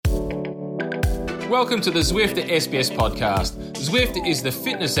Welcome to the Zwift SBS podcast. Zwift is the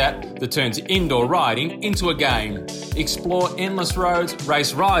fitness app that turns indoor riding into a game. Explore endless roads,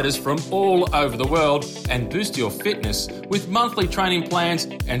 race riders from all over the world, and boost your fitness with monthly training plans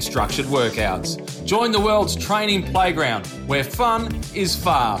and structured workouts. Join the world's training playground, where fun is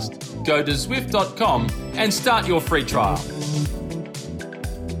fast. Go to Zwift.com and start your free trial.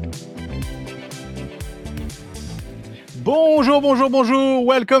 Bonjour.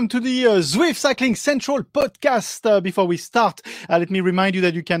 Welcome to the Zwift Cycling Central podcast. Before we start, let me remind you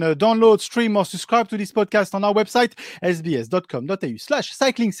that you can download, stream or subscribe to this podcast on our website,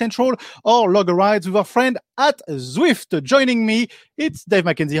 sbs.com.au/cycling central, or log a ride with our friend at Zwift. Joining me, it's Dave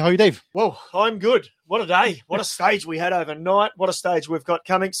McKenzie. How are you, Dave? Well, I'm good. What a day. What a stage we had overnight. What a stage we've got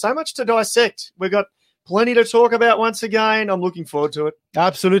coming. So much to dissect. We've got plenty to talk about once again. I'm looking forward to it.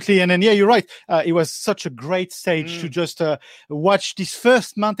 Absolutely. And then, yeah, you're right. It was such a great stage to just watch this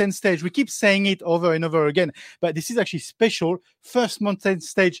first mountain stage. We keep saying it over and over again, but this is actually special. First mountain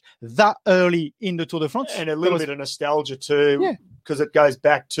stage that early in the Tour de France. And a little bit of nostalgia too, because it goes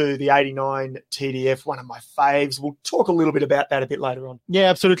back to the 89 TDF, one of my faves. We'll talk a little bit about that a bit later on. Yeah,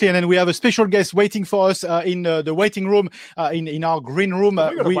 absolutely. And then we have a special guest waiting for us in the waiting room, in our green room.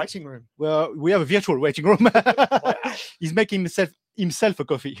 We've got a waiting room. Well, we have a virtual waiting room. Wow. He's making himself a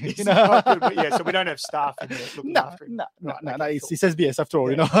coffee. You know? Yeah, so we don't have staff in there looking after him. No. It's SBS after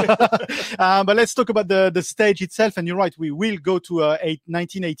all, you know. But let's talk about the stage itself. And you're right, we will go to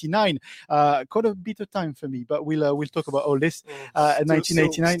 1989. Quite a bit of time for me, but we'll talk about all this.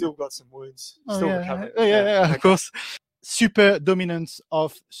 1989. Still got some wounds. Recovering. Yeah, of course. Super dominance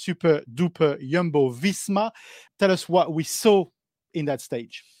of super duper Jumbo Visma. Tell us what we saw in that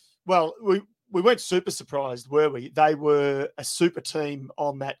stage. Well, we weren't super surprised, were we? They were a super team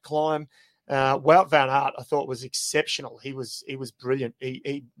on that climb. Wout van Aert, I thought, was exceptional. He was brilliant.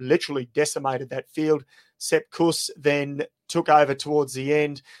 He literally decimated that field. Sepp Kuss then took over towards the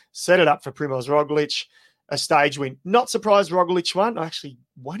end, set it up for Primoz Roglic. A stage win. Not surprised Roglic won. I actually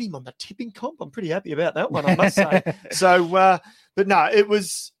won him on the tipping comp. I'm pretty happy about that one, I must say. So, but no, it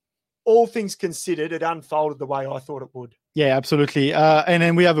was, all things considered, it unfolded the way I thought it would. Yeah, absolutely. And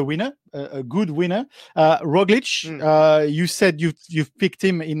then we have a winner, a good winner, Roglic. You said you've picked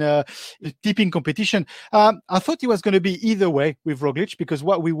him in a tipping competition. I thought he was going to be either way with Roglic, because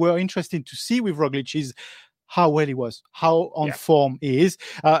what we were interested to see with Roglic is how well he was, how on form he is.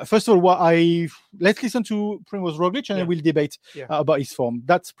 First of all, let's listen to Primoz Roglic and then we'll debate about his form.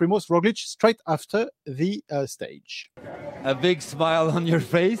 That's Primoz Roglic straight after the stage. A big smile on your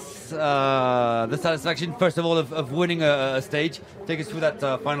face. The satisfaction, first of all, of winning a stage. Take us through that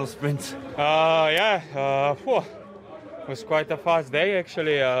final sprint. It was quite a fast day,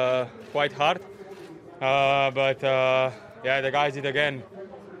 actually, quite hard. But the guys did again.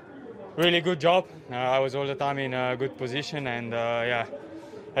 Really good job. I was all the time in a good position, and at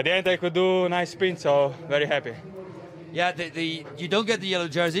the end I could do a nice sprint, so very happy. Yeah, you don't get the yellow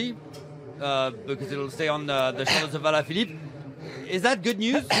jersey because it'll stay on the shoulders of Alaphilippe. Is that good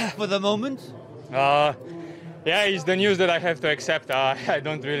news for the moment? It's the news that I have to accept. I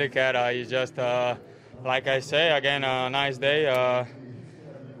don't really care. It's just, like I say, again, a nice day.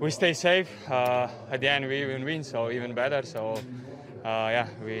 We stay safe. At the end, we even win, so even better. So.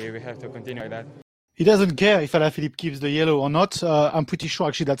 We have to continue like that. He doesn't care if Alaphilippe keeps the yellow or not. I'm pretty sure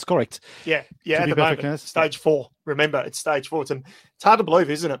actually that's correct. Yeah. At the moment, stage 4. Remember, it's stage 4. It's hard to believe,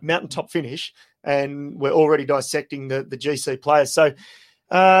 isn't it? Mountaintop finish, and we're already dissecting the GC players. So,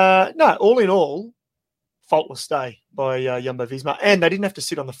 all in all, faultless day by Jumbo Visma, and they didn't have to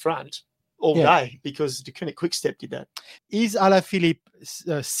sit on the front all day because Deceuninck Quickstep did that. Is Alaphilippe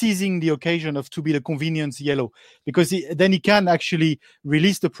seizing the occasion to be the convenience yellow? Because then he can actually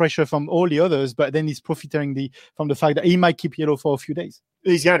release the pressure from all the others, but then he's profiting from the fact that he might keep yellow for a few days.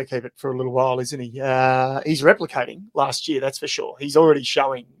 He's going to keep it for a little while, isn't he? He's replicating last year, that's for sure. He's already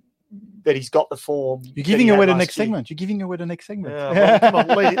showing that he's got the form. You're giving away the next segment. Come on,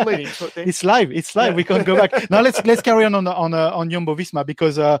 lead into it then. It's live. We can't go back. Now let's carry on Jumbo Visma,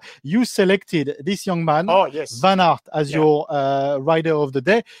 because you selected this young man, Van Aert, as your rider of the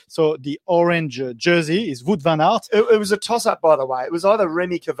day. So the orange jersey is Wout van Aert. It was a toss-up, by the way. It was either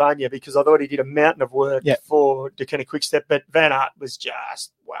Remy Cavagna, because I thought he did a mountain of work for Deceuninck Quickstep, but Van Aert was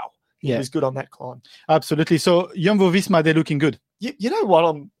just, wow. He was good on that climb. Absolutely. So Jumbo Visma, they're looking good. You know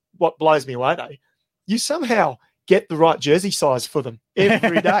what blows me away, though? You somehow get the right jersey size for them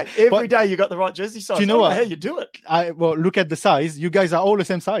every day. Every day you got the right jersey size. Do you know what? How you do it? Look at the size. You guys are all the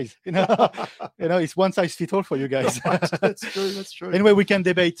same size. It's one size fits all for you guys. That's true. Anyway, we can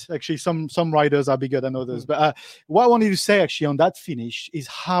debate. Actually, some riders are bigger than others. But what I wanted to say actually on that finish is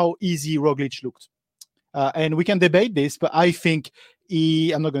how easy Roglic looked. And we can debate this, but I think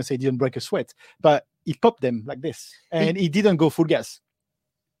I'm not going to say he didn't break a sweat, but he popped them like this, and he didn't go full gas.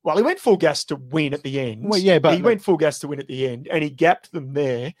 Well, he went full gas to win at the end. Well, yeah, but he went full gas to win at the end, and he gapped them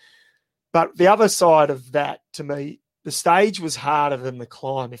there. But the other side of that, to me, the stage was harder than the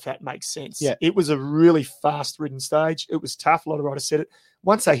climb, if that makes sense. Yeah. It was a really fast-ridden stage. It was tough. A lot of riders said it.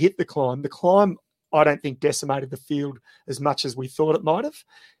 Once they hit the climb, I don't think decimated the field as much as we thought it might have.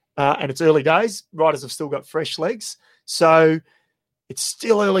 And it's early days. Riders have still got fresh legs. So it's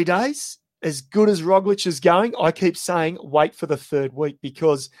still early days. As good as Roglic is going, I keep saying wait for the third week,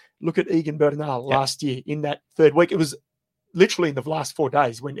 because look at Egan Bernal last year in that third week. It was literally in the last 4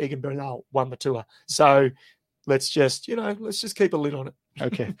 days when Egan Bernal won the Tour. So let's just keep a lid on it.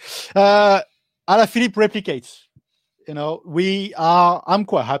 Okay. Alaphilippe replicates. I'm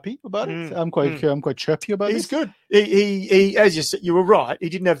quite happy about it. I'm quite chirpy about it. He's good. He, as you said, you were right. He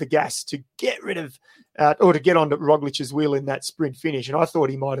didn't have the gas to get rid of or to get onto Roglic's wheel in that sprint finish, and I thought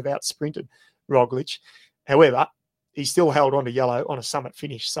he might have out-sprinted Roglic. However, he still held on to yellow on a summit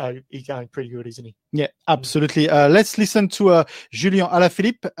finish, so he's going pretty good, isn't he? Yeah, absolutely. Let's listen to Julien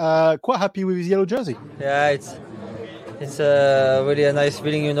Alaphilippe. Quite happy with his yellow jersey. Yeah, it's really a nice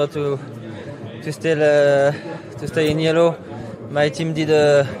feeling, to stay in yellow. My team did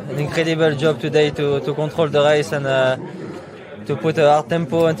an incredible job today to control the race and to put a hard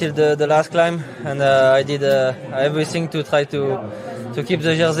tempo until the last climb. And I did everything to try to keep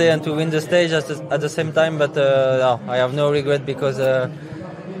the jersey and to win the stage at the same time. But no, I have no regret, because it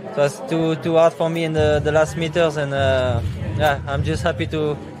was too hard for me in the last meters. And I'm just happy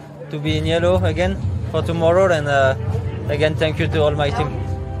to be in yellow again for tomorrow. And again, thank you to all my team.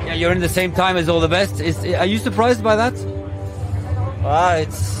 Yeah, you're in the same time as all the best. Are you surprised by that?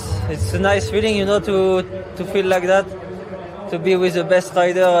 It's a nice feeling, to feel like that, to be with the best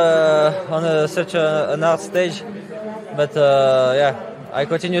rider on such an hard stage. But I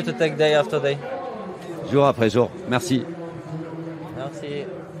continue to take day after day. Jour après jour. Merci. Merci.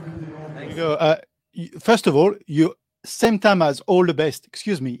 There you go. First of all, you same time as all the best.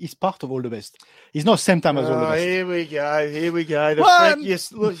 Excuse me, he's part of all the best. He's not same time as all the best. Here we go.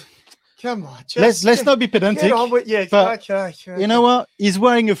 Yes, look. Come on. Let's not be pedantic. Get on with, okay. You know what? He's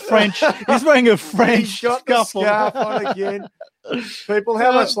wearing a French. He's wearing a French He's got the scarf on again. People,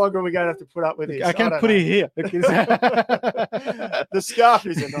 how much longer are we going to have to put up with this? I can't put it here. The scarf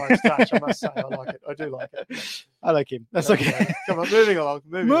is a nice touch, I must say. I like it. I do like it. I like him. That's okay. Come on, moving along.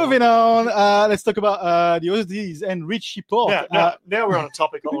 Moving on. Let's talk about the Aussies and Richie Porte. Now we're on a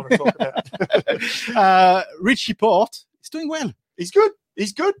topic I want to talk about. Richie Porte is doing well. He's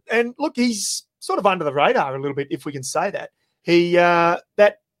good. And look, he's sort of under the radar a little bit, if we can say that. He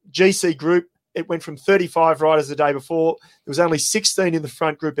that GC group, it went from 35 riders the day before. There was only 16 in the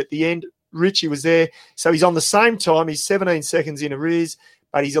front group at the end. Richie was there. So he's on the same time. He's 17 seconds in arrears,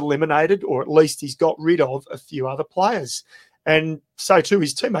 but he's eliminated, or at least he's got rid of a few other players. And so too,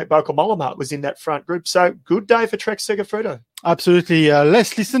 his teammate Bauke Mollema was in that front group. So good day for Trek Segafredo. Absolutely.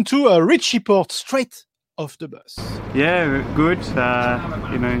 Let's listen to Richie Porte straight off the bus. Yeah, good.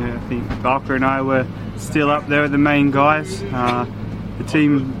 I think Bauke and I were still up there with the main guys. The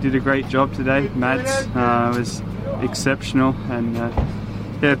team did a great job today. Mads was exceptional and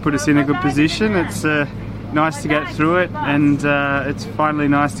put us in a good position. It's nice to get through it, and it's finally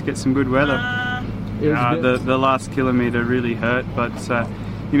nice to get some good weather. The last kilometre really hurt, but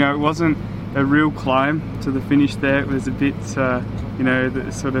it wasn't a real climb to the finish there. It was a bit,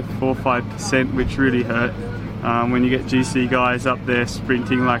 the sort of 4 or 5%, which really hurt. When you get GC guys up there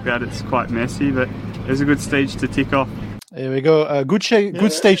sprinting like that, it's quite messy, but it was a good stage to tick off. There we go.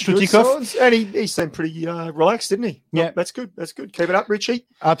 Good stage to tick off. And he seemed pretty relaxed, didn't he? Yeah. That's good. Keep it up, Richie.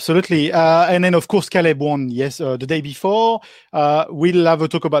 Absolutely. And then, of course, Caleb won, the day before. We'll have a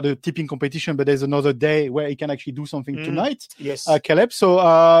talk about the tipping competition, but there's another day where he can actually do something tonight. Yes. Caleb. So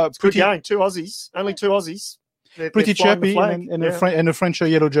it's good going. Only two Aussies. Pretty chirpy and a French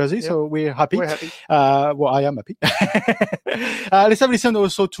yellow jersey, so we're happy. Well, I am happy. Let's have a listen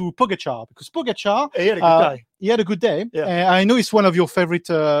also to Pogačar, because Pogačar, he had a good day. Yeah. I know he's one of your favorite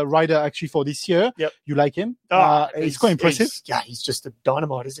rider actually for this year. Yep. You like him? It's quite impressive. He's just a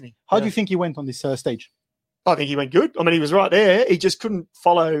dynamite, isn't he? How do you think he went on this stage? I think he went good. I mean, he was right there. He just couldn't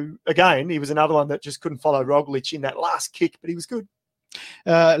follow again. He was another one that just couldn't follow Roglic in that last kick, but he was good.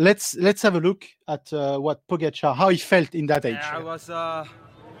 Let's have a look at what Pogačar, how he felt in that age. Yeah, it was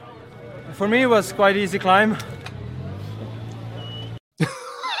for me it was quite easy climb.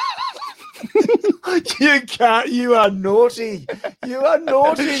 You can't. You are naughty. You are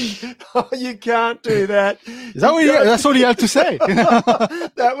naughty. Oh, you can't do that. Is that what that's all you had to say?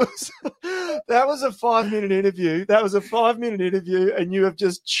 That was a 5-minute interview. That was a 5-minute interview, and you have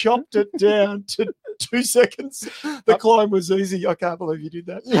just chopped it down to 2 seconds. The climb was easy. I can't believe you did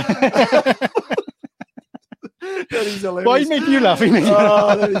that. That is hilarious. Well, he made you laugh.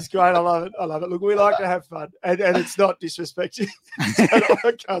 Oh, that is great. I love it. Look, we like to have fun, and it's not disrespecting.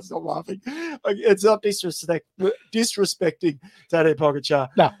 I can't stop laughing. It's not disrespecting Tadej Pogacar.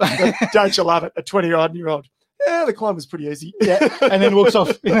 No. But don't you love it? A 20-year-old. Yeah, the climb was pretty easy. Yeah, and then walks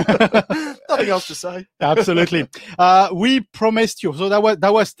off. Nothing else to say. Absolutely. We promised you. So that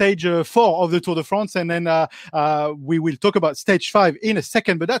was stage 4 of the Tour de France, and then we will talk about stage 5 in a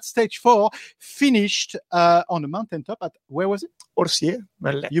second. But that stage 4 finished on a mountaintop at, where was it? Orsières.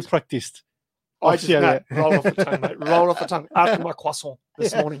 You practiced. I just roll off the tongue, mate. Roll off the tongue after my croissant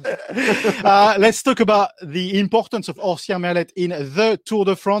this morning. Let's talk about the importance of Orsières-Merlette in the Tour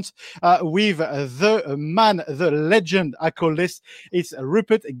de France with the man, the legend, I call this. It's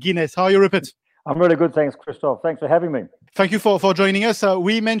Rupert Guinness. How are you, Rupert? I'm really good, thanks, Christophe. Thanks for having me. Thank you for joining us.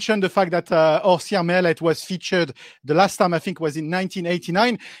 We mentioned the fact that Orsières-Merlette was featured the last time, I think, was in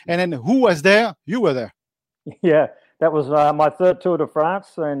 1989. And then who was there? You were there. Yeah, that was my third Tour de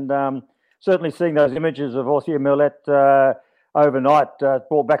France, and certainly seeing those images of Orsières-Merlette overnight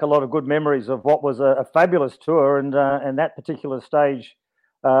brought back a lot of good memories of what was a fabulous tour, and that particular stage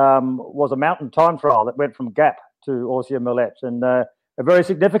was a mountain time trial that went from Gap to Orsières-Merlette, and a very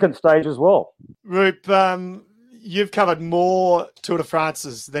significant stage as well. Roop, you've covered more Tour de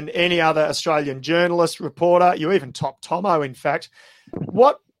France's than any other Australian journalist, reporter. You even topped Tomo, in fact.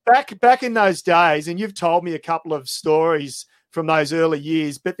 What back in those days, and you've told me a couple of stories from those early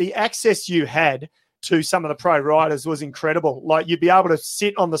years, but the access you had to some of the pro riders was incredible. Like, you'd be able to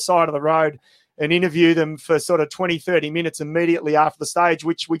sit on the side of the road and interview them for sort of 20, 30 minutes immediately after the stage,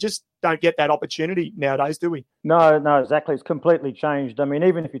 which we just don't get that opportunity nowadays, do we? No, exactly. It's completely changed. I mean,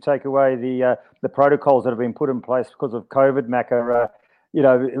 even if you take away the protocols that have been put in place because of COVID, Macca,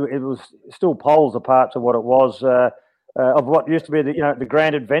 it was still poles apart to what it was of what used to be the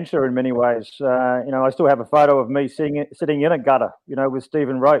grand adventure in many ways. I still have a photo of me sitting in a gutter, with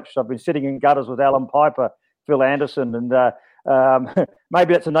Stephen Roach. I've been sitting in gutters with Alan Piper, Phil Anderson, and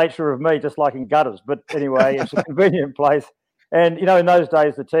maybe that's the nature of me, just liking gutters. But anyway, it's a convenient place. And, in those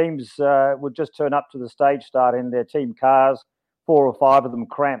days, the teams would just turn up to the stage start in their team cars, 4 or 5 of them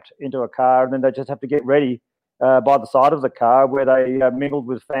cramped into a car, and then they just have to get ready by the side of the car where they mingled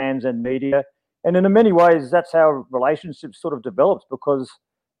with fans and media. And in many ways, that's how relationships sort of developed, because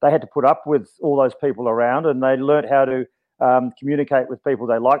they had to put up with all those people around, and they learnt how to communicate with people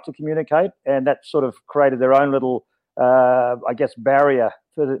they like to communicate. And that sort of created their own little, barrier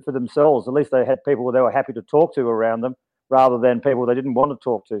for themselves. At least they had people they were happy to talk to around them, rather than people they didn't want to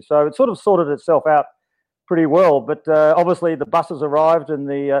talk to. So it sort of sorted itself out pretty well. But obviously the buses arrived in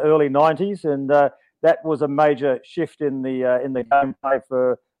the early 90s, and that was a major shift in the gameplay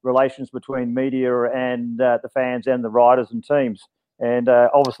for relations between media and the fans and the riders and teams. And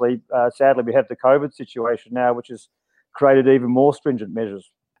obviously, sadly, we have the COVID situation now, which has created even more stringent measures.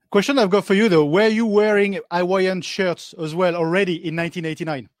 Question I've got for you, though. Were you wearing Hawaiian shirts as well already in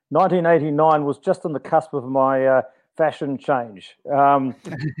 1989? 1989 was just on the cusp of my fashion change. I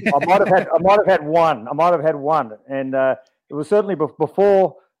might have had one, and it was certainly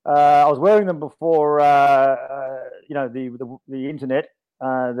before. I was wearing them before, the internet.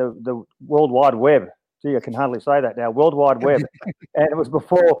 The World Wide Web. Gee, I can hardly say that now. World Wide Web, and it was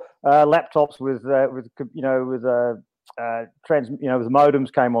before laptops with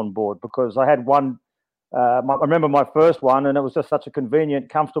modems came on board. Because I had one. I remember my first one, and it was just such a convenient,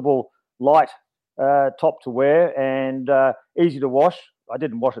 comfortable, light top to wear, and easy to wash. I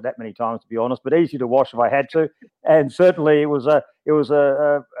didn't wash it that many times, to be honest, but easy to wash if I had to. And certainly,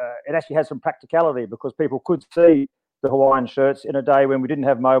 it actually had some practicality, because people could see the Hawaiian shirts in a day when we didn't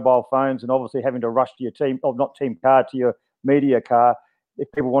have mobile phones, and obviously having to rush to your team car, to your media car.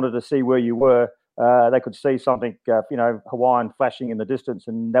 If people wanted to see where you were, they could see something, Hawaiian flashing in the distance,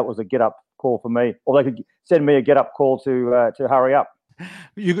 and that was a get-up call for me. Or they could send me a get-up call to hurry up.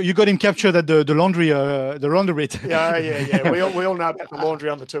 You got him captured at the laundry rate. Yeah. We all know about the laundry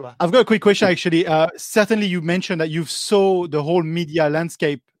on the tour. I've got a quick question, actually. Certainly, you mentioned that you saw the whole media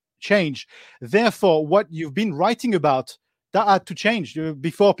landscape change. Therefore, what you've been writing about, that had to change.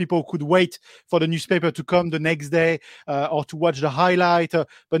 Before, people could wait for the newspaper to come the next day or to watch the highlight.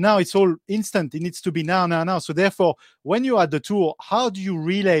 But now it's all instant. It needs to be now. So therefore, when you're at the tour, how do you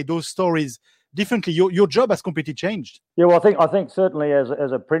relay those stories differently. Your job has completely changed. Yeah, well, I think certainly as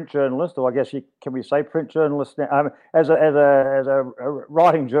a print journalist, or I guess can we say print journalist now? As a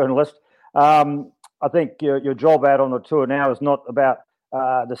writing journalist, I think your job out on the tour now is not about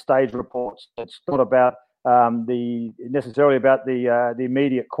the stage reports. It's not about necessarily about the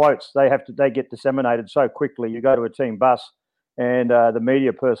immediate quotes. They get disseminated so quickly. You go to a team bus, and the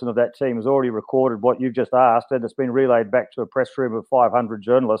media person of that team has already recorded what you've just asked, and it's been relayed back to a press room of 500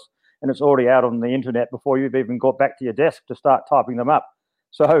 journalists, and it's already out on the internet before you've even got back to your desk to start typing them up.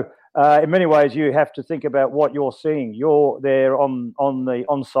 So in many ways, you have to think about what you're seeing. You're there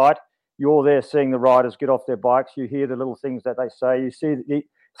on site. You're there seeing the riders get off their bikes. You hear the little things that they say. You see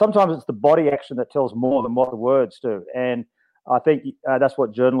sometimes it's the body action that tells more than what the words do. And I think that's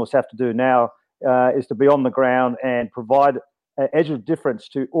what journalists have to do now, is to be on the ground and provide an edge of difference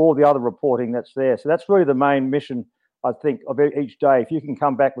to all the other reporting that's there. So that's really the main mission, I think, of each day. If you can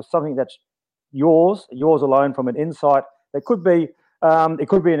come back with something that's yours alone from an insight, it could be an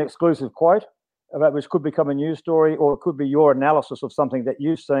exclusive quote, which could become a news story, or it could be your analysis of something that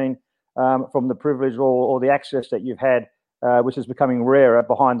you've seen from the privilege or the access that you've had, which is becoming rarer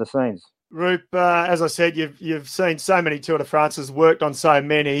behind the scenes. Roop, as I said, you've seen so many Tour de France's, worked on so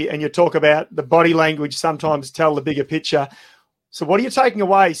many, and you talk about the body language sometimes tell the bigger picture. So what are you taking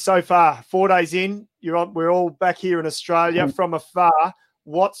away so far? 4 days in, we're all back here in Australia from afar.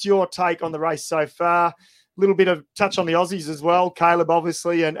 What's your take on the race so far? A little bit of touch on the Aussies as well, Caleb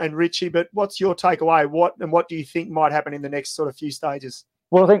obviously and Richie, but what's your takeaway? What do you think might happen in the next sort of few stages?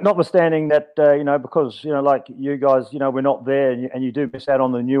 Well, I think notwithstanding that, because, like you guys, we're not there, and you do miss out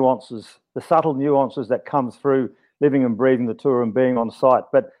on the nuances, the subtle nuances that come through living and breathing the tour and being on site.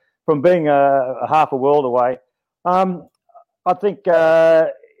 But from being a half a world away, I think, I'm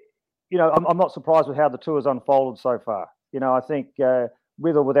not surprised with how the tour has unfolded so far. I think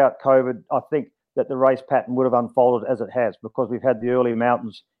with or without COVID, I think that the race pattern would have unfolded as it has, because we've had the early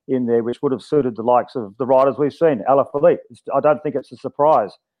mountains in there, which would have suited the likes of the riders we've seen. Alaphilippe, I don't think it's a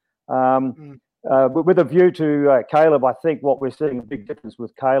surprise. But with a view to Caleb, I think what we're seeing a big difference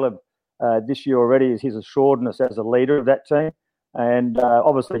with Caleb this year already is his assuredness as a leader of that team. And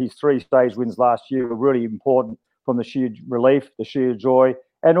obviously his 3 stage wins last year were really important, from the sheer relief, the sheer joy,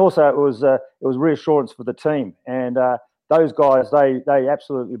 and also it was reassurance for the team. And those guys, they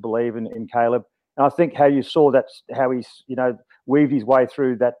absolutely believe in Caleb. And I think how you saw how he's weaved his way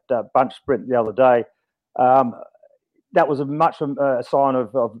through that bunch sprint the other day, that was a sign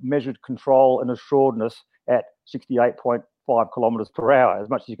of measured control and assuredness at 68.5 kilometres per hour, as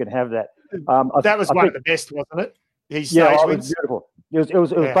much as you can have that. That was one of the best, wasn't it? His stage it wins. was beautiful. It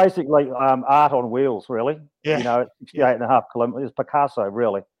was basically art on wheels, really. Yeah. At 68.5 kilometres, it's Picasso,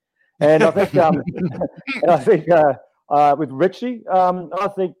 really. And I think, with Richie, I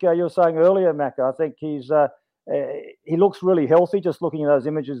think you were saying earlier, Macca, I think he looks really healthy. Just looking at those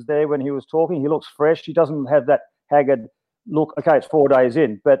images there when he was talking, he looks fresh. He doesn't have that haggard look. Okay, it's 4 days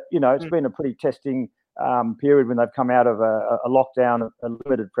in, but it's been a pretty testing period when they've come out of a lockdown, a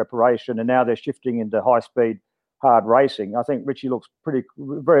limited preparation, and now they're shifting into high speed, hard racing. I think Richie looks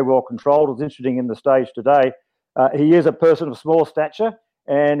very well controlled. It was interesting in the stage today. He is a person of small stature,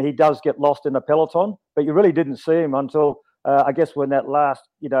 and he does get lost in the peloton, but you really didn't see him until I guess when that last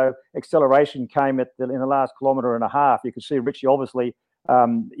acceleration came in the last kilometre and a half. You could see Richie obviously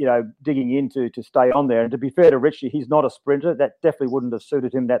digging in to stay on there. And to be fair to Richie, he's not a sprinter. That definitely wouldn't have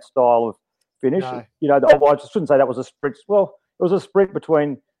suited him, that style of finish. No. I shouldn't say that was a sprint. Well, it was a sprint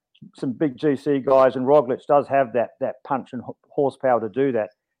between some big GC guys, and Roglic does have that punch and horsepower to do that.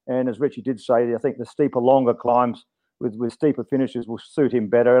 And as Richie did say, I think the steeper, longer climbs with steeper finishes will suit him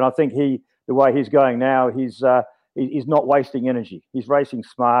better. And I think the way he's going now, he's not wasting energy. He's racing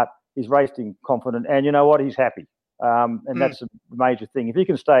smart. He's racing confident. And you know what? He's happy. And that's a major thing. If you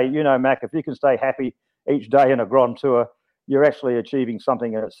can stay, Mac, if you can stay happy each day in a Grand Tour, you're actually achieving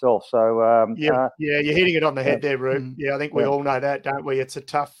something in itself. So you're hitting it on the head there, Rube. Yeah, I think we all know that, don't we? It's a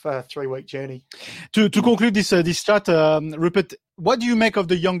tough 3-week journey. To conclude this chat, Rupert, what do you make of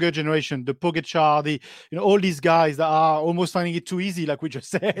the younger generation, the Pogacar, all these guys that are almost finding it too easy, like we just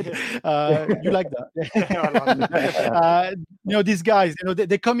said? You like that? I like these guys,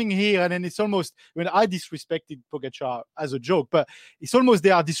 they're coming here, and then it's almost, I disrespected Pogacar as a joke, but it's almost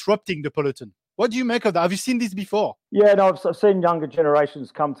they are disrupting the peloton. What do you make of that? Have you seen this before? Yeah, no, I've seen younger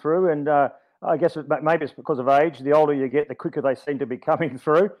generations come through, and I guess maybe it's because of age. The older you get, the quicker they seem to be coming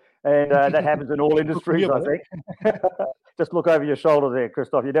through, and that happens in all industries, I think. Just look over your shoulder there,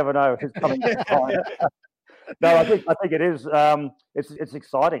 Christoph. You never know who's coming. No, I think it is. It's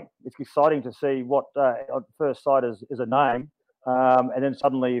exciting. It's exciting to see what at first sight is a name, and then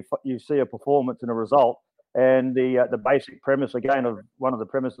suddenly you see a performance and a result. And the basic premise, again, of one of the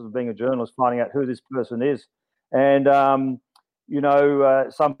premises of being a journalist, finding out who this person is. And,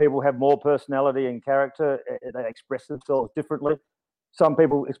 some people have more personality and character. They express themselves differently. Some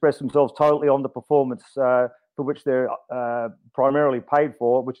people express themselves totally on the performance for which they're primarily paid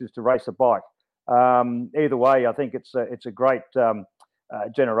for, which is to race a bike. Either way, I think it's a great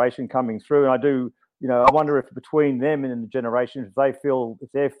generation coming through. And I wonder if between them and the generations, if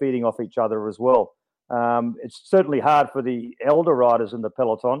they're feeding off each other as well. It's certainly hard for the elder riders in the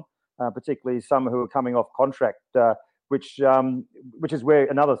peloton, particularly some who are coming off contract, which is where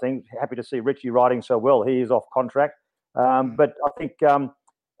another thing. Happy to see Richie riding so well. He is off contract, but I think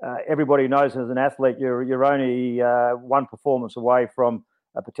everybody knows as an athlete, you're only one performance away from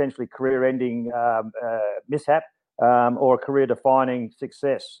a potentially career-ending mishap or a career-defining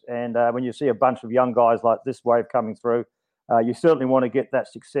success. And when you see a bunch of young guys like this wave coming through, you certainly want to get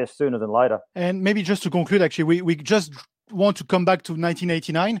that success sooner than later. And maybe just to conclude, actually, we just want to come back to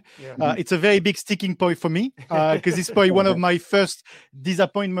 1989. Yeah. It's a very big sticking point for me because it's probably one of my first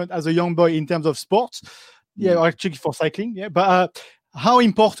disappointment as a young boy in terms of sports. Yeah, actually for cycling. Yeah, but how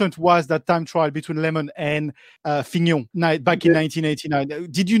important was that time trial between Lemon and Fignon back in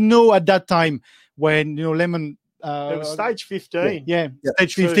 1989? Did you know at that time when Lemon? It was stage 15. Yeah,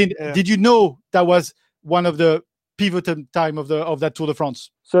 stage 15. Yeah. Did you know that was one of the pivotal time of that Tour de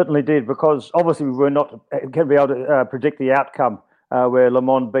France? Certainly did, because obviously we were not going to be able to predict the outcome where Le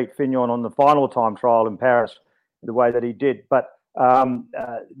Mans beat Fignon on the final time trial in Paris the way that he did. But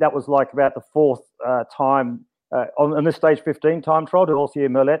that was like about the fourth time on this stage 15 time trial to Orsier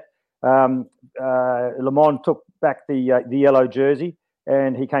Merlet. Le Mans took back the yellow jersey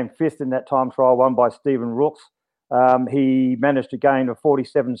and he came fifth in that time trial, won by Stephen Rooks. He managed to gain a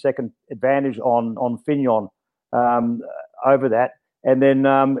 47-second advantage on Fignon over that. And then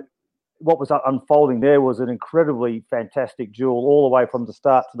what was unfolding there was an incredibly fantastic duel all the way from the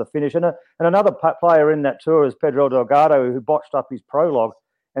start to the finish. And another player in that tour is Pedro Delgado, who botched up his prologue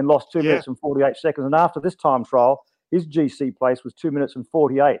and lost 2 minutes and 48 seconds. And after this time trial, his GC place was 2 minutes and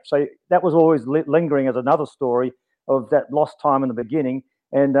 48. So that was always lingering as another story of that lost time in the beginning,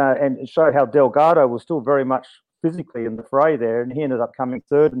 and it showed how Delgado was still very much physically in the fray there, and he ended up coming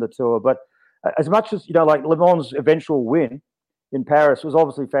third in the tour. But as much as, like Le Mans' eventual win in Paris was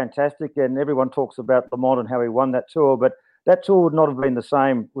obviously fantastic, and everyone talks about Le Mans and how he won that tour, but that tour would not have been the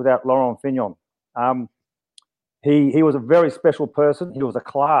same without Laurent Fignon. He was a very special person. He was a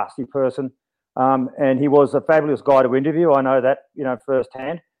classy person, and he was a fabulous guy to interview. I know that,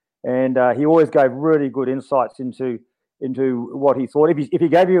 firsthand, and he always gave really good insights into what he thought. If he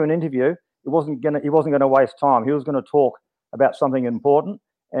gave you an interview, he wasn't going to waste time. He was going to talk about something important,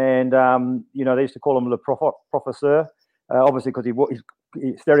 and they used to call him Le Professeur, obviously because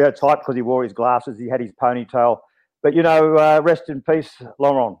he stereotyped because he wore his glasses, he had his ponytail. But rest in peace,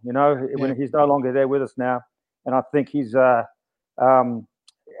 Laurent. When he's no longer there with us now, and I think he's very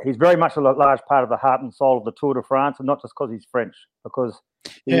much a large part of the heart and soul of the Tour de France, and not just because he's French, because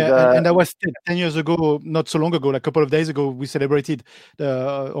and that was 10 years ago, not so long ago, like a couple of days ago, we celebrated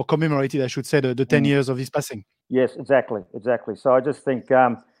or commemorated, I should say, the 10 years of his passing. Yes, exactly. So I just think,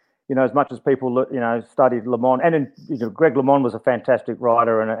 as much as people, studied Le Mans, and Greg LeMond was a fantastic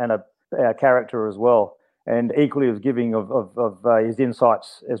rider and a character as well, and equally as giving of his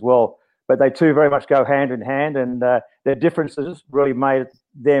insights as well. But they two very much go hand in hand, and their differences really made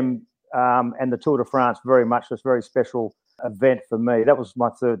them and the Tour de France very much this very special event for me. That was my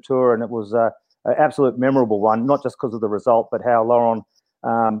third tour, and it was an absolute memorable one, not just because of the result, but how Laurent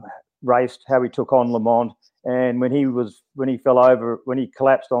raced, how he took on Le Mans, and when he fell over, when he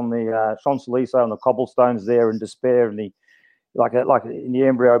collapsed on the Champs-Élysées on the cobblestones there in despair, and like in the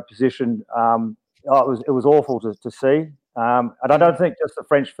embryo position, it was awful to see. And I don't think just the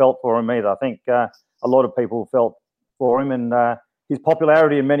French felt for him either. I think a lot of people felt for him, and his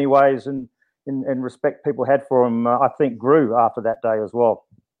popularity in many ways and respect people had for him, I think, grew after that day as well.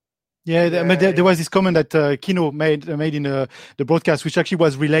 Yeah, there was this comment that Kino made in the broadcast, which actually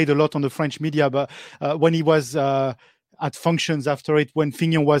was relayed a lot on the French media. But when he was at functions after it, when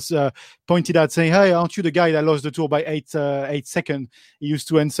Fignon was pointed out saying, "Hey, aren't you the guy that lost the Tour by 8 seconds?" He used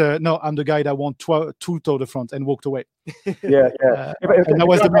to answer, "No, I'm the guy that won 2 Tour de France," and walked away. Yeah. And that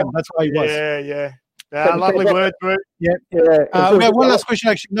was the man. That's why he was. Yeah. Lovely word, Drew. Yeah. We have one last question,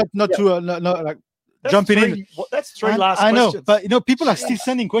 actually, not jumping in. That's 3 last questions. I know, but people are still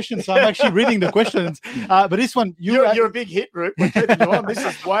sending questions, so I'm actually reading the questions. But this one, you're a big hit, Roop. We're keeping you on. This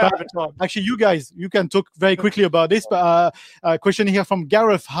is way over time. Actually, you guys, you can talk very quickly about this. But a question here from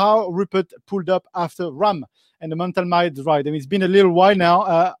Gareth: How Rupert pulled up after Ram, and the Mountain Mile ride. I mean, it's been a little while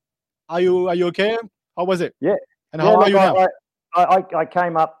now. Are you okay? How was it? Yeah. And how are you now? I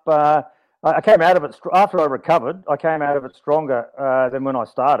came up. I came out of it after I recovered. I came out of it stronger than when I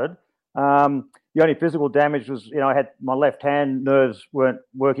started. The only physical damage was, I had my left hand nerves weren't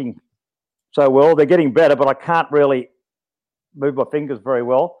working so well. They're getting better, but I can't really move my fingers very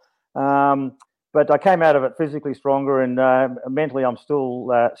well. But I came out of it physically stronger, and mentally I'm still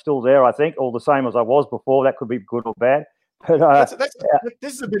there. I think all the same as I was before. That could be good or bad. But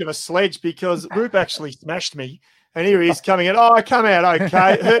this is a bit of a sledge because Roop actually smashed me. And here he is coming in. Oh, I come out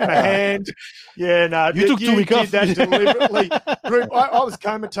okay. Hurt my hand. Yeah, no. You took 2 weeks off. That deliberately. I was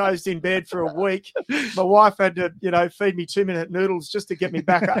comatose in bed for a week. My wife had to, feed me 2-minute noodles just to get me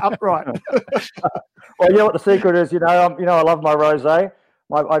back upright. Well, you know what the secret is? I love my rosé.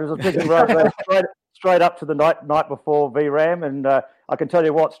 I was drinking rosé straight up to the night before VRAM, and I can tell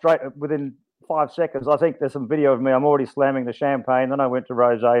you what, straight within 5 seconds, I think there's some video of me. I'm already slamming the champagne. Then I went to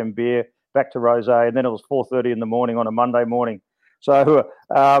rosé and beer. Back to rosé, and then it was 4:30 in the morning on a Monday morning. So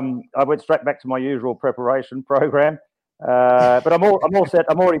I went straight back to my usual preparation program. But I'm all set.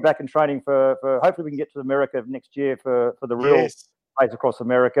 I'm already back in training for hopefully we can get to America next year for the real race across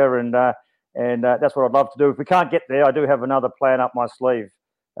America, and that's what I'd love to do. If we can't get there, I do have another plan up my sleeve.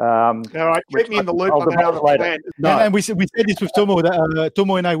 All right, keep me in the loop on another plan. No. And we said this with Tomo. That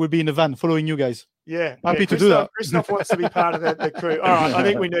Tomo and I will be in the van following you guys. Yeah, happy to do that. Christoph wants to be part of the crew. All right, I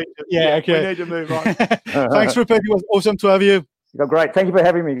think we need to. Okay. We need to move on. Thanks, Rupert. It was awesome to have you. You're great. Thank you for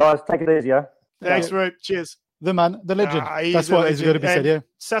having me, guys. Take it easy. Yeah. Thanks, Roop. Cheers. The man, the legend. That's what is going to be said. Yeah.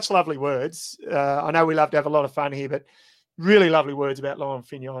 Such lovely words. I know we love to have a lot of fun here, but really lovely words about Laurent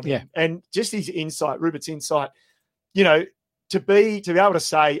Fignon. Yeah, and just his insight, Rupert's insight. To be able to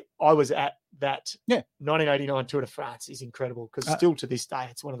say I was at that 1989 Tour de France is incredible because still to this day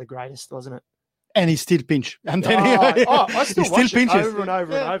it's one of the greatest, wasn't it? And he's still pinch. And then I still watch it over and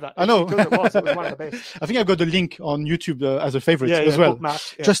over and over. I know. Because it was one of the best. I think I've got the link on YouTube as a favorite as well.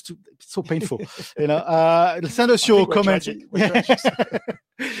 Just it's so painful. Send us your comments.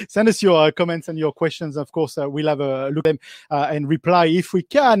 Send us your comments and your questions. Of course, we'll have a look at them and reply if we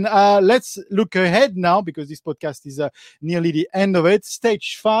can. Let's look ahead now because this podcast is nearly the end of it.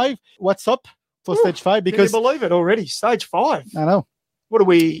 Stage 5. What's up for Stage 5? Because can you believe it already? Stage 5. I know. What are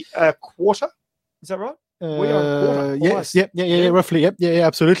we? A quarter? Is that right? We are a quarter. Yes, yeah, roughly. Yep, yeah,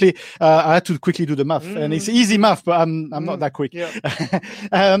 absolutely. I had to quickly do the math, and it's easy math, but I'm not that quick.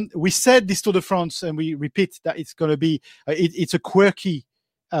 Yeah. We said this Tour de France, and we repeat that it's going to be. It's a quirky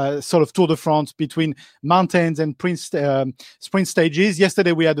sort of Tour de France between mountains and sprint stages.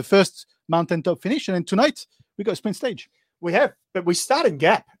 Yesterday we had the first mountain top finish, and then tonight we got a sprint stage. We have, but we start in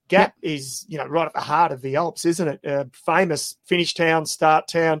Gap. Gap is right at the heart of the Alps, isn't it? Famous finish town, start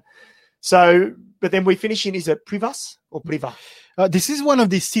town. So, but then we finish in, is it Privas or Priva? This is one of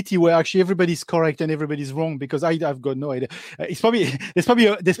these cities where actually everybody's correct and everybody's wrong because I've got no idea. There's probably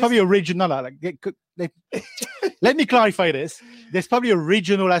a regional. Let me clarify this. There's probably a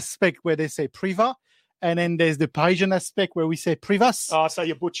regional aspect where they say Priva, and then there's the Parisian aspect where we say Privas. Oh, so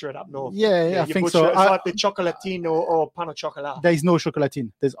you butcher it up north. Yeah, I think so. It's like the chocolatine or pain au chocolat. There is no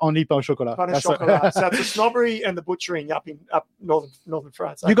chocolatine. There's only pain au chocolat. Pain au chocolat. So it's the snobbery and the butchering up northern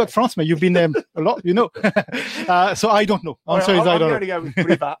France. You got France, man. You've been there a lot, So I don't know. I'm going to go with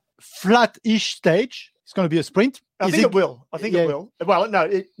Priva. Flat-ish stage. It's going to be a sprint. I think it will. It will. Well, no,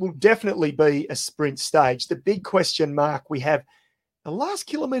 it will definitely be a sprint stage. The big question mark we have, the last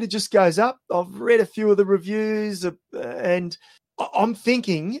kilometre just goes up. I've read a few of the reviews and I'm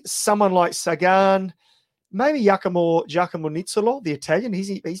thinking someone like Sagan, maybe Giacomo Nizzolo, the Italian.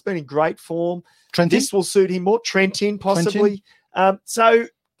 He's been in great form. Trentin? This will suit him more. Trentin, possibly. So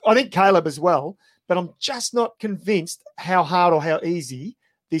I think Caleb as well, but I'm just not convinced how hard or how easy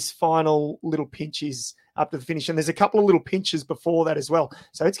this final little pinch is up to the finish. And there's a couple of little pinches before that as well.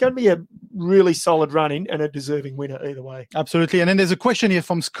 So it's going to be a really solid run-in and a deserving winner either way. Absolutely. And then there's a question here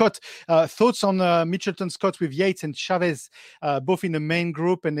from Scott. Thoughts on Mitchelton Scott with Yates and Chavez, both in the main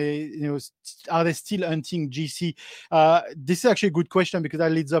group, and are they still hunting GC? This is actually a good question because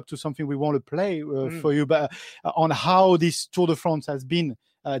that leads up to something we want to play for you, but on how this Tour de France has been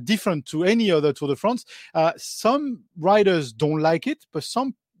different to any other Tour de France. Some riders don't like it, but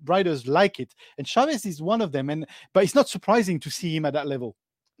some riders like it, and Chavez is one of them. But it's not surprising to see him at that level.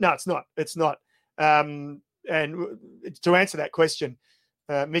 No, it's not. It's not. And to answer that question,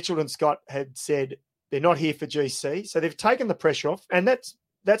 Mitchelton Scott had said they're not here for GC, so they've taken the pressure off, and that's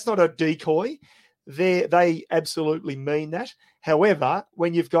not a decoy. They absolutely mean that. However,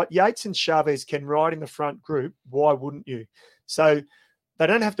 when you've got Yates and Chavez can ride in the front group, why wouldn't you? So they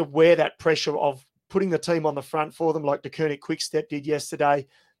don't have to wear that pressure of putting the team on the front for them like De Koning Quickstep did yesterday,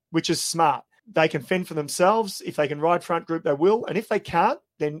 which is smart. They can fend for themselves. If they can ride front group, they will. And if they can't,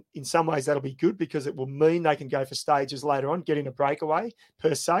 then in some ways that'll be good because it will mean they can go for stages later on, get in a breakaway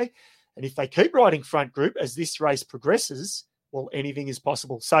per se. And if they keep riding front group as this race progresses, well, anything is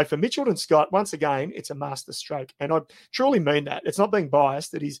possible. So for Mitchelton Scott, once again, it's a master stroke. And I truly mean that. It's not being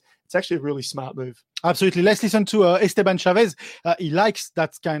biased. It's actually a really smart move. Absolutely. Let's listen to Esteban Chavez. He likes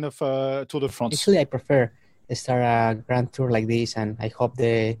that kind of Tour de France. Actually, I prefer to start a Grand Tour like this, and I hope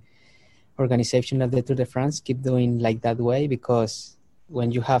the organization of the Tour de France keep doing like that way, because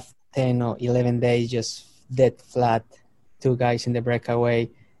when you have 10 or 11 days just dead flat, 2 guys in the breakaway,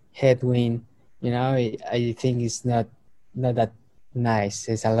 headwind, I think it's not that nice.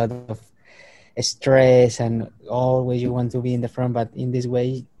 It's a lot of stress and always you want to be in the front, but in this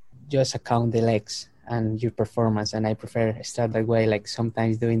way, just account the legs and your performance. And I prefer start that way, like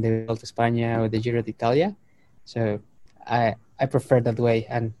sometimes doing the Volta a España or the Giro d'Italia. So I prefer that way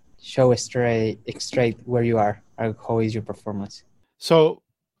and show straight where you are and how is your performance. So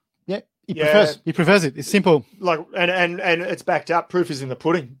he prefers it. It's simple. And it's backed up. Proof is in the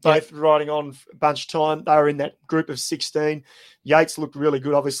pudding. Both riding on bunch time. They were in that group of 16. Yates looked really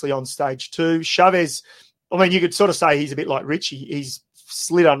good, obviously, on stage 2. Chavez, I mean, you could sort of say he's a bit like Richie. He's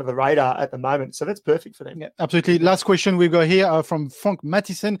slid under the radar at the moment. So that's perfect for them. Yeah, absolutely. Last question we got here from Frank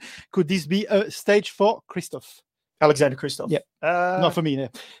Mattison. Could this be a stage for Christophe? Alexander Kristoff. Yeah. Not for me, no.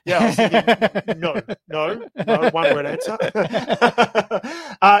 Yeah, I was thinking, no, one word answer.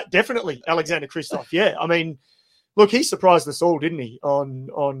 Definitely Alexander Kristoff. Yeah. I mean, look, he surprised us all, didn't he,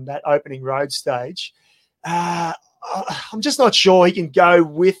 on that opening road stage. I'm just not sure he can go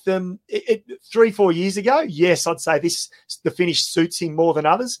with them. 3-4 years ago, yes, I'd say the finish suits him more than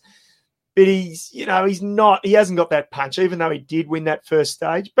others. But he hasn't got that punch, even though he did win that first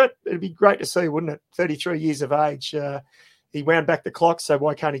stage. But it'd be great to see, wouldn't it? 33 years of age. He wound back the clock, so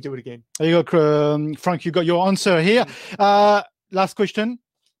why can't he do it again? There you go, Frank, you got your answer here. Last question.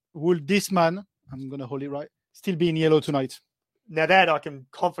 Will this man, I'm going to hold it right, still be in yellow tonight? Now that I can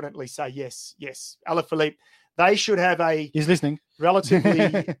confidently say yes. Alaphilippe, they should have He's listening.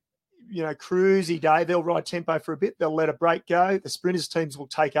 Relatively... cruisy day. They'll ride tempo for a bit. They'll let a break go. The sprinters teams will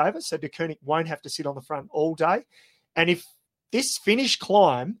take over. So De Koning won't have to sit on the front all day. And if this finish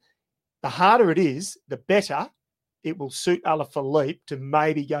climb, the harder it is, the better it will suit Alaphilippe to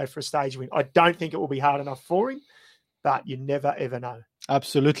maybe go for a stage win. I don't think it will be hard enough for him, but you never, ever know.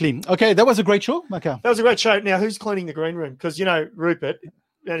 Absolutely. Okay, that was a great show, Maka. That was a great show. Now, who's cleaning the green room? Because, Rupert,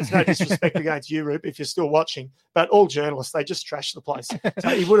 and it's no disrespect against you, Rupert, if you're still watching, but all journalists, they just trash the place. So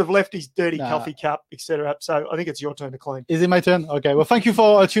he would have left his dirty coffee cup, etc. So I think it's your turn to clean. Is it my turn? Okay. Well, thank you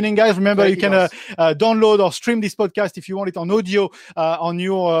for tuning, guys. Remember, you can download or stream this podcast if you want it on audio on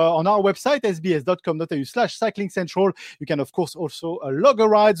our website, sbs.com.au/cycling central. You can, of course, also log a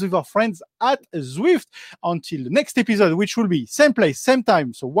rides with our friends at Zwift. Until the next episode, which will be same place, same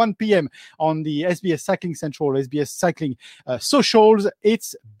time, so 1 p.m. on the SBS Cycling Central, SBS Cycling socials.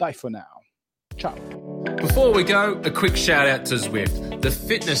 It's bye for now. Ciao. Before we go, a quick shout out to Zwift, the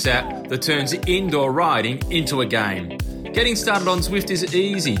fitness app that turns indoor riding into a game. Getting started on Zwift is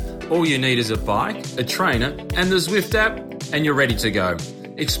easy. All you need is a bike, a trainer, and the Zwift app, and you're ready to go.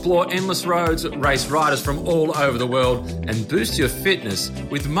 Explore endless roads, race riders from all over the world, and boost your fitness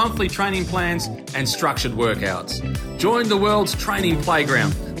with monthly training plans and structured workouts. Join the world's training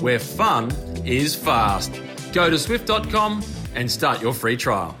playground, where fun is fast. Go to Zwift.com and start your free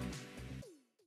trial.